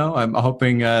there. I don't know. I'm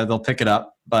hoping they'll pick it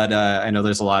up, but I know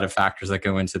there's a lot of factors that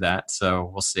go into that. So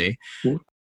we'll see.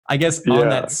 I guess on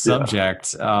that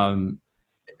subject,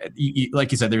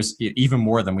 like you said, there's even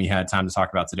more than we had time to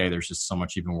talk about today. There's just so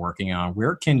much you've been working on.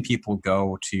 Where can people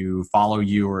go to follow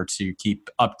you or to keep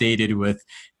updated with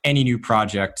any new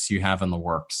projects you have in the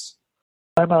works?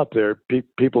 I'm out there.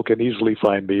 People can easily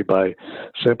find me by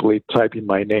simply typing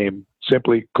my name.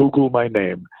 Simply Google my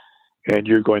name, and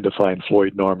you're going to find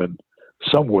Floyd Norman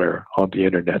somewhere on the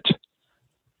internet.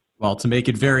 Well, to make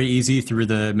it very easy through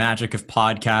the magic of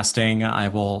podcasting, I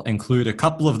will include a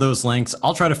couple of those links.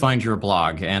 I'll try to find your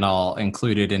blog, and I'll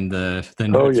include it in the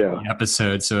notes of the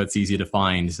episode, so it's easy to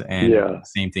find. And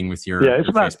same thing with your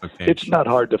Facebook page. It's not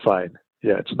hard to find.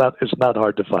 Yeah, it's not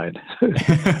hard to find.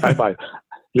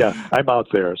 I'm out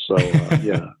there. So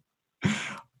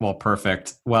Well,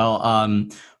 perfect. Well,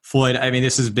 Floyd, I mean,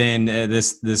 this has been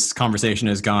this conversation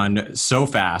has gone so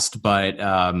fast, but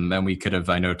and we could have,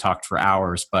 I know, talked for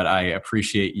hours. But I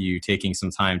appreciate you taking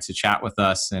some time to chat with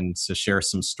us and to share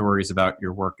some stories about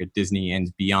your work at Disney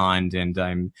and beyond. And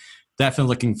I'm definitely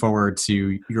looking forward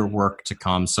to your work to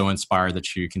come. So inspired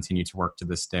that you continue to work to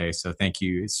this day. So thank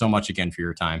you so much again for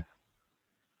your time.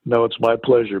 No, it's my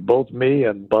pleasure. Both me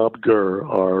and Bob Gurr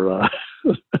are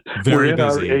very we're in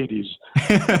busy. Our 80s,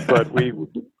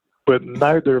 but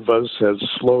neither of us has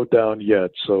slowed down yet.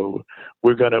 So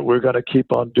we're gonna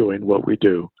keep on doing what we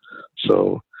do.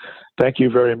 So thank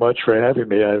you very much for having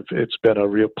me. It's been a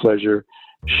real pleasure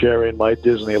sharing my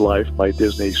Disney life, my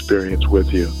Disney experience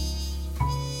with you.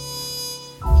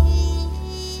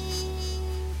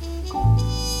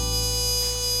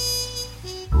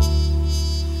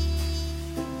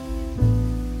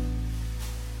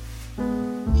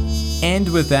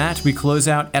 And with that, we close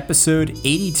out episode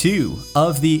 82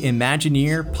 of the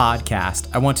Imagineer podcast.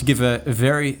 I want to give a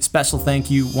very special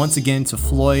thank you once again to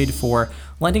Floyd for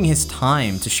lending his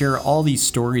time to share all these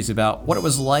stories about what it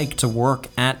was like to work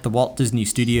at the Walt Disney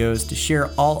Studios, to share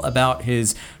all about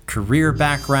his career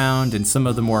background and some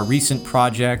of the more recent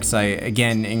projects. I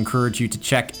again encourage you to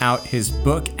check out his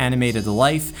book, Animated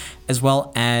Life, as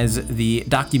well as the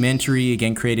documentary,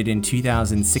 again created in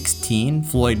 2016,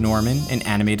 Floyd Norman, An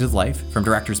Animated Life, from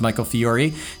directors Michael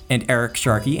Fiore and Eric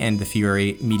Sharkey and the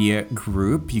Fiore Media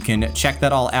Group. You can check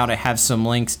that all out. I have some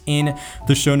links in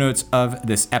the show notes of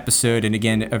this episode. And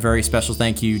again, a very special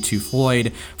thank you to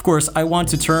Floyd. Of course, I want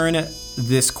to turn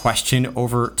this question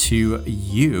over to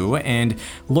you and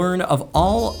learn of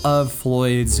all of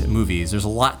Floyd's movies. There's a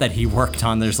lot that he worked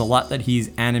on. There's a lot that he's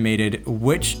animated.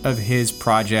 Which of his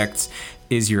projects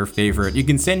is your favorite? You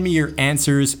can send me your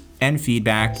answers and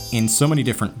feedback in so many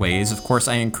different ways. Of course,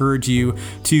 I encourage you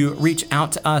to reach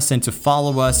out to us and to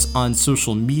follow us on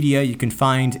social media. You can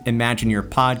find Imagineer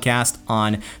Podcast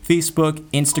on Facebook,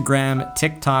 Instagram,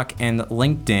 TikTok, and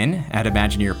LinkedIn at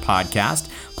Imagineer Podcast.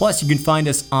 Plus, you can find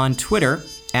us on Twitter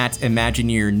at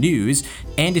Imagineer News.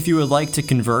 And if you would like to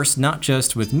converse not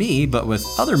just with me, but with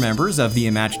other members of the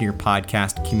Imagineer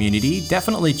podcast community,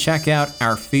 definitely check out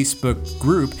our Facebook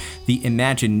group, The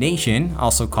Imagination,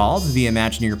 also called the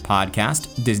Imagineer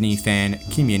Podcast Disney Fan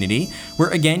Community,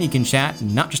 where again, you can chat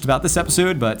not just about this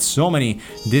episode, but so many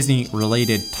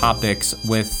Disney-related topics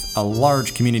with a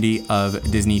large community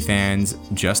of Disney fans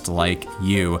just like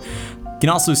you. You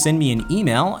can also send me an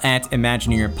email at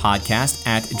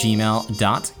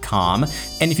imagineerpodcast@gmail.com.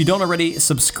 And if you don't already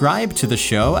subscribe to the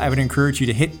show, I would encourage you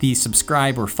to hit the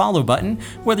subscribe or follow button,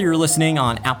 whether you're listening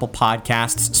on Apple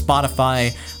Podcasts,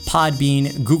 Spotify,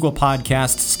 Podbean, Google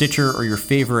Podcasts, Stitcher, or your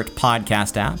favorite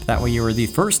podcast app. That way you are the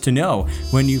first to know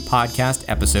when new podcast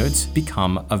episodes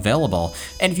become available.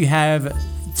 And if you have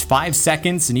 5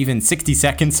 seconds and even 60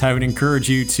 seconds, I would encourage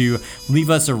you to leave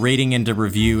us a rating and a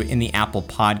review in the Apple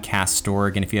Podcast Store.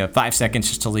 Again, if you have 5 seconds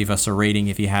just to leave us a rating,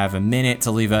 if you have a minute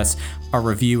to leave us a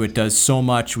review, it does so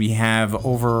much. We have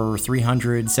over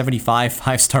 375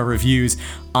 5-star reviews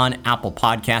on Apple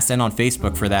Podcasts and on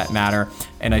Facebook for that matter.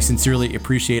 And I sincerely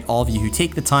appreciate all of you who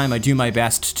take the time. I do my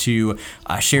best to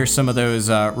share some of those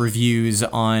reviews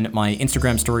on my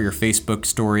Instagram story or Facebook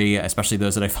story, especially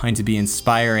those that I find to be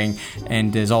inspiring.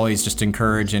 And as always, just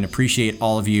encourage and appreciate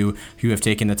all of you who have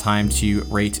taken the time to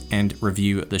rate and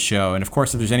review the show. And of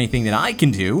course, if there's anything that I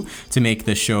can do to make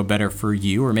this show better for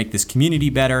you or make this community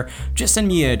better, just send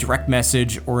me a direct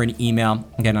message or an email,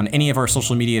 again, on any of our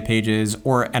social media pages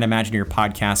or at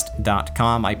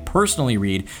imagineerpodcast.com. I personally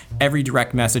read every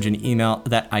direct message and email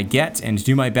that I get and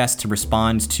do my best to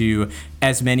respond to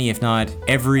as many, if not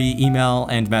every email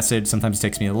and message. Sometimes it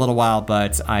takes me a little while,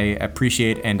 but I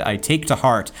appreciate and I take to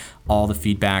heart all the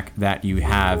feedback that you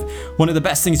have. One of the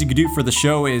best things you can do for the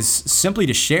show is simply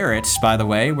to share it, by the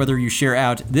way, whether you share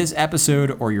out this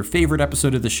episode or your favorite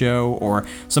episode of the show or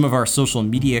some of our social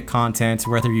media content,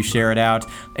 whether you share it out,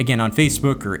 again, on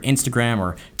Facebook or Instagram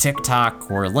or TikTok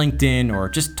or LinkedIn, or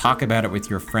just talk about it with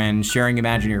your friends. Sharing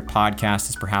Imagineer Podcast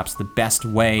is perhaps the best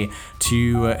way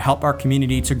to help our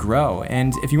community to grow.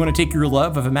 And if you want to take your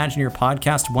love of Imagineer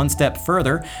Podcast one step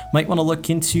further, might want to look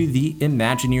into the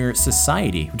Imagineer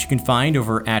Society, which you can find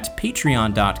over at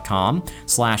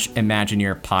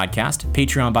patreon.com/Imagineer Podcast.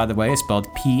 Patreon, by the way, is spelled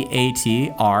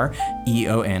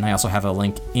Patreon. I also have a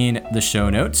link in the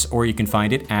show notes, or you can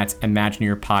find it at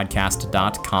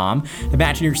ImagineerPodcast.com.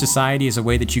 Imagineer Society is a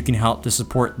way that you can help to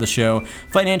support the show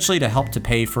financially, to help to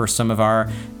pay for some of our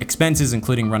expenses,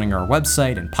 including running our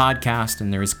website and podcast.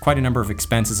 And there is quite a number of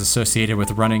expenses associated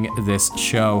with running this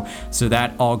show. So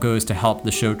that all goes to help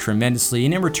the show tremendously.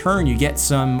 And in return, you get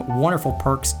some wonderful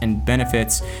perks and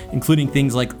benefits, including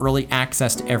things like early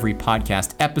access to every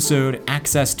podcast episode,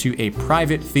 access to a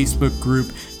private Facebook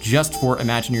group just for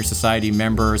Imagineer Society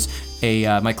members,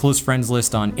 my close friends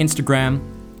list on Instagram,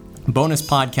 bonus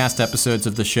podcast episodes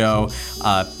of the show,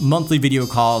 monthly video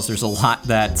calls. There's a lot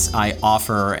that I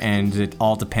offer, and it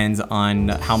all depends on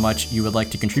how much you would like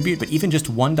to contribute. But even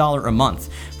just $1 a month,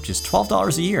 which is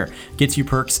 $12 a year, gets you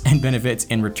perks and benefits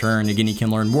in return. Again, you can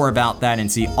learn more about that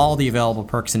and see all the available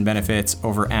perks and benefits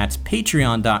over at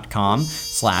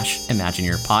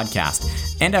patreon.com/Imagineer Podcast.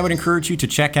 And I would encourage you to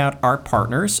check out our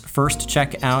partners. First,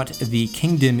 check out the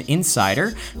Kingdom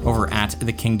Insider over at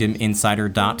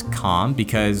thekingdominsider.com,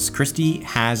 because Christy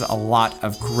has a lot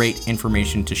of great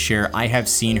information to share. I have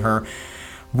seen her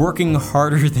working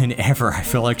harder than ever. I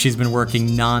feel like she's been working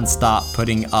nonstop,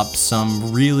 putting up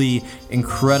some really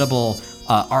incredible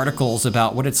articles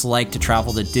about what it's like to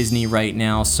travel to Disney right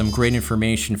now. Some great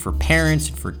information for parents,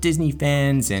 for Disney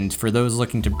fans, and for those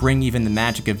looking to bring even the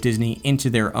magic of Disney into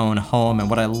their own home. And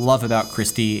what I love about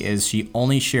Christy is she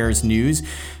only shares news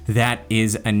that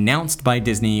is announced by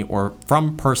Disney or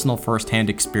from personal firsthand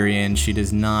experience. She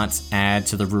does not add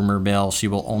to the rumor mill. She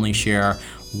will only share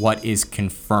what is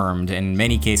confirmed. In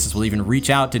many cases, we'll even reach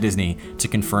out to Disney to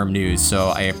confirm news. So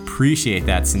I appreciate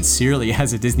that sincerely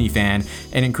as a Disney fan,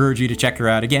 and encourage you to check her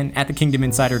out again at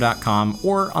thekingdominsider.com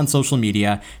or on social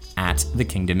media at The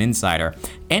Kingdom Insider.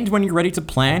 And when you're ready to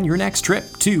plan your next trip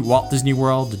to Walt Disney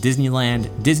World, Disneyland,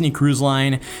 Disney Cruise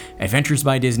Line, Adventures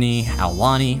by Disney,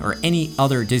 Aulani, or any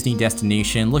other Disney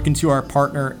destination, look into our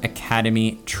partner,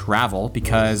 Academy Travel,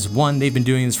 because one, they've been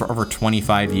doing this for over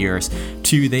 25 years.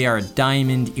 Two, they are a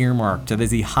diamond earmark. That is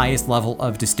the highest level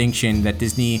of distinction that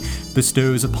Disney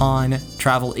bestows upon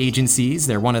travel agencies.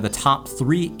 They're one of the top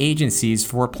 3 agencies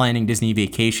for planning Disney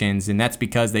vacations, and that's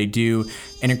because they do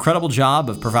an incredible job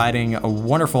of providing a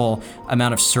wonderful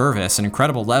amount of service, an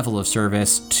incredible level of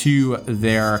service to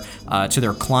their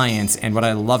clients. And what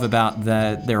I love about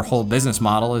their whole business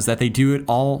model is that they do it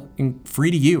all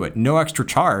free to you at no extra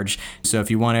charge. So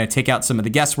if you want to take out some of the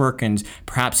guesswork and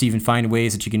perhaps even find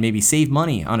ways that you can maybe save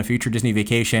money on a future Disney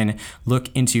vacation, look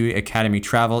into Academy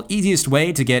Travel. Easiest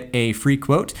way to get a free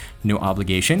quote, no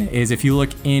obligation, is if you look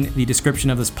in the description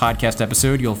of this podcast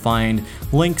episode, you'll find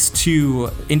links to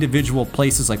individual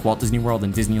places like Walt Disney World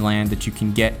and Disneyland that you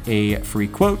can get a free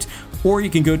quote, or you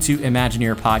can go to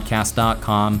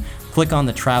ImagineerPodcast.com, click on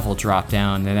the travel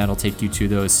dropdown, and that'll take you to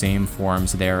those same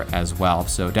forums there as well.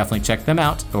 So definitely check them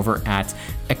out over at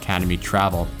Academy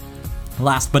Travel.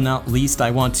 Last but not least,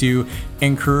 I want to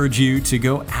encourage you to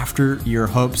go after your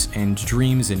hopes and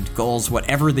dreams and goals,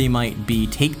 whatever they might be.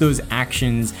 Take those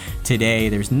actions today.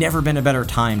 There's never been a better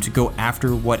time to go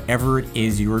after whatever it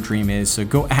is your dream is. So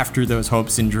go after those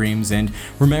hopes and dreams. And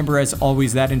remember, as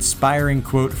always, that inspiring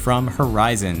quote from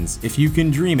Horizons: if you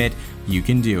can dream it, you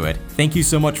can do it. Thank you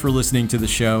so much for listening to the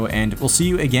show, and we'll see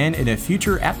you again in a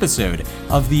future episode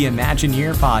of the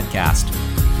Imagineer Podcast.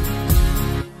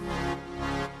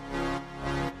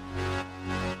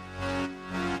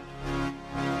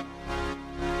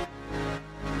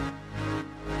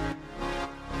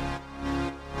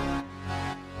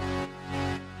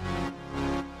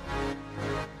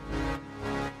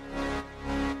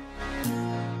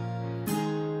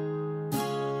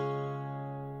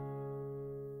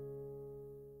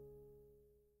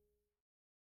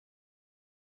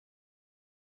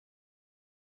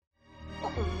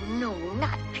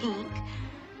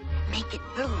 Make it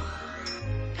blue.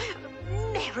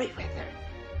 Merryweather.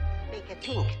 Make it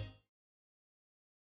pink.